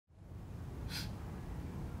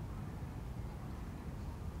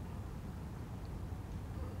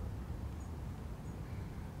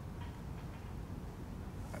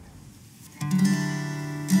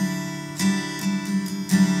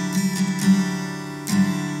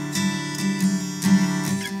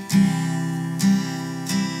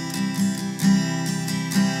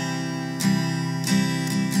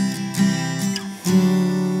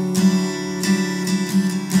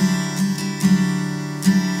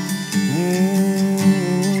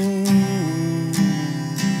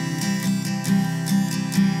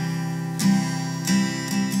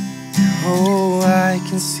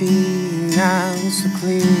see now so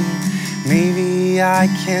clear. Maybe I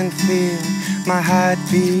can feel my heart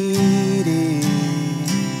beating.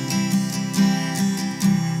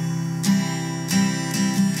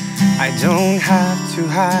 I don't have to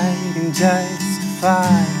hide and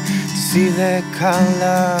justify to see the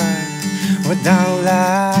color without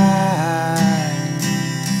lies.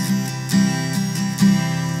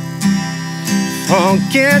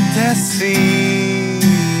 Forget the sea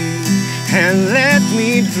and let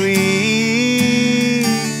me dream.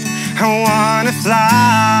 I wanna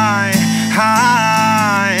fly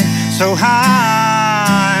high, so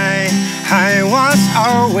high. I was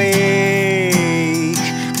awake,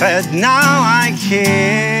 but now I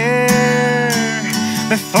care.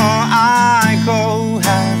 Before I go,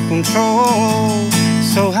 have control,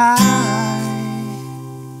 so high.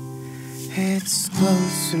 It's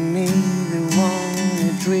close to me, they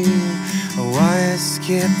wanna dream. I wanna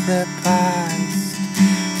skip the past,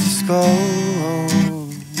 just go.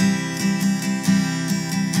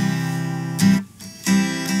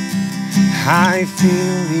 I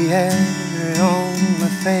feel the air on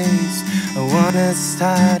my face. I wanna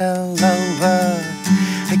start all over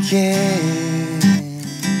again.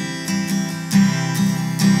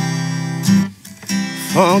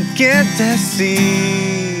 Forget the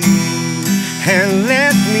sea and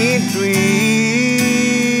let me dream.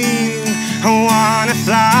 I wanna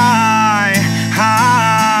fly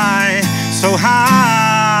high, so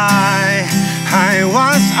high. I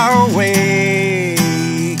was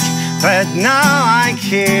awake, but now I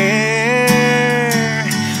care.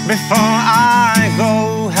 Before I go,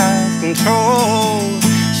 have control,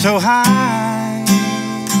 so high.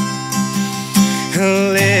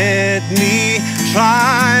 Let me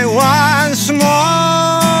try once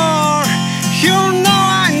more. You know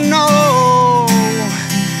I know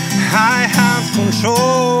I have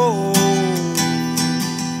control.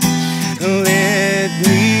 Let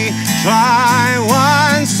me try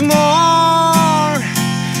once more.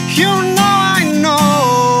 You know I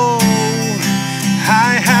know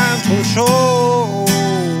I have control.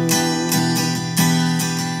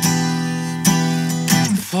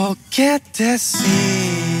 Forget the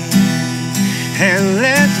sea and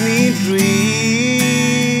let me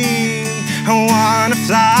dream. I wanna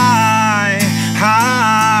fly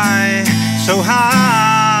high, so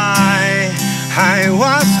high. I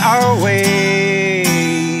was awake,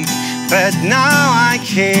 but now I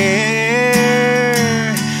care.